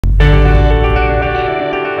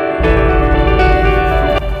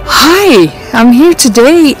Hi, I'm here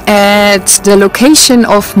today at the location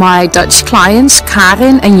of my Dutch clients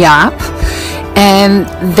Karin and Jaap, and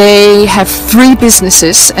they have 3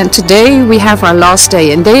 businesses, and today we have our last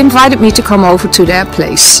day and they invited me to come over to their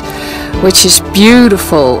place, which is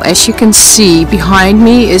beautiful. As you can see behind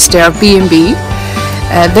me is their B&B.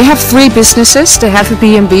 They have 3 businesses. They have a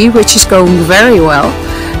B&B which is going very well.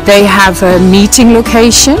 They have a meeting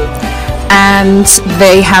location and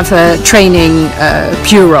they have a training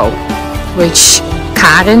bureau, which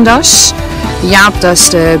Karin does. Jaap does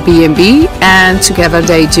the B&B, and together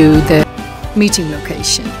they do the meeting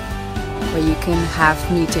location, where you can have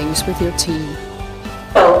meetings with your team.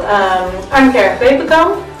 So, I'm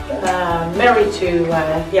Delfgauw, married to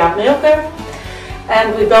Jaap Milker,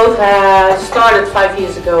 and we both started 5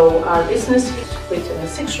 years ago our business with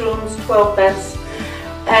 6 rooms, 12 beds.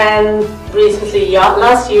 And recently,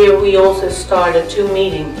 last year, we also started 2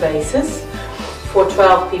 meeting places for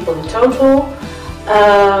 12 people in total.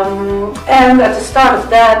 And at the start of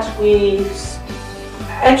that,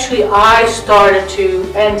 I started to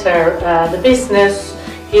enter the business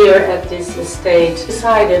here at this estate.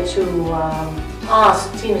 Decided to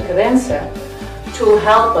ask Tineke Rensen to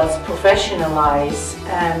help us professionalize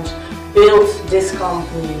and build this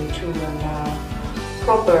company to a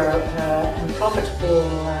proper and profitable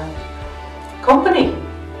company.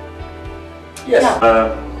 Yes,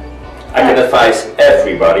 yeah. I can advise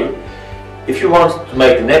everybody, if you want to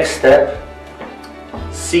make the next step,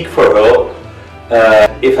 seek for help.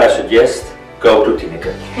 If I suggest, go to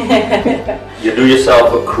Tineke. You do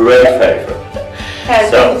yourself a great favor. I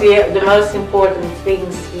think the most important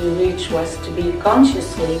things we reached was to be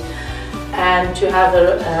consciously and to have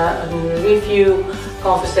a review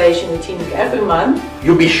conversation with Tineke every month.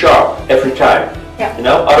 You be sharp every time. Yeah. You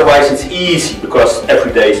know, otherwise it's easy because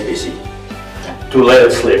every day is busy to let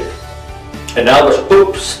it slip. And now there's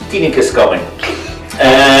oops, Tineke is coming.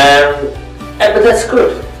 But that's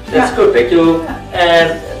good. That's good that you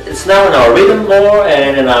and it's now in our rhythm more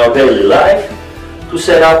and in our daily life to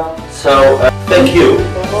set up. So thank you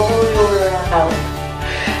for all your help.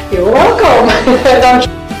 You're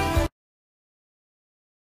welcome.